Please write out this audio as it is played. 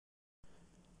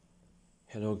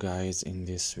Hello guys, in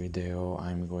this video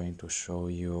I'm going to show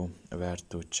you where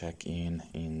to check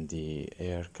in the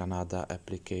Air Canada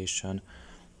application.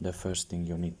 The first thing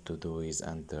you need to do is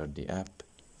enter the app.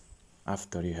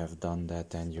 After you have done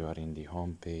that and you are in the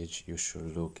home page, you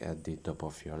should look at the top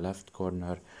of your left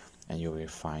corner and you will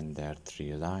find there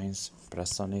three lines.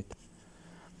 Press on it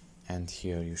and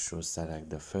here you should select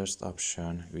the first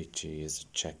option, which is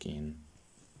check in.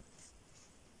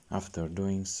 After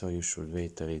doing so, you should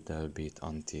wait a little bit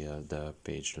until the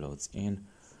page loads in,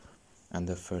 and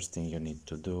the first thing you need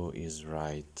to do is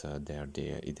write there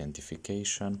the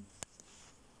identification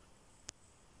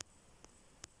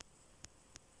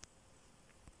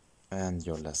and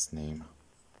your last name,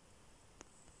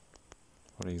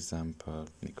 for example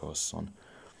Nicholson,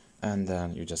 and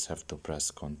then you just have to press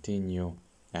continue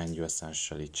and you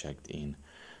essentially checked in.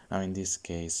 Now in this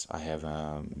case I have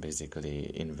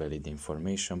basically invalid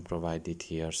information provided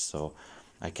here, so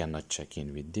I cannot check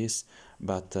in with this,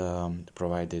 but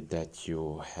provided that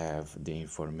you have the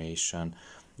information,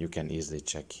 you can easily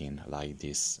check in like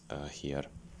this here.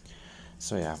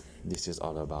 So yeah, this is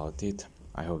all about it.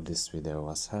 I hope this video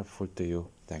was helpful to you.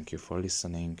 Thank you for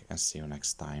listening and see you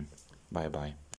next time. Bye bye.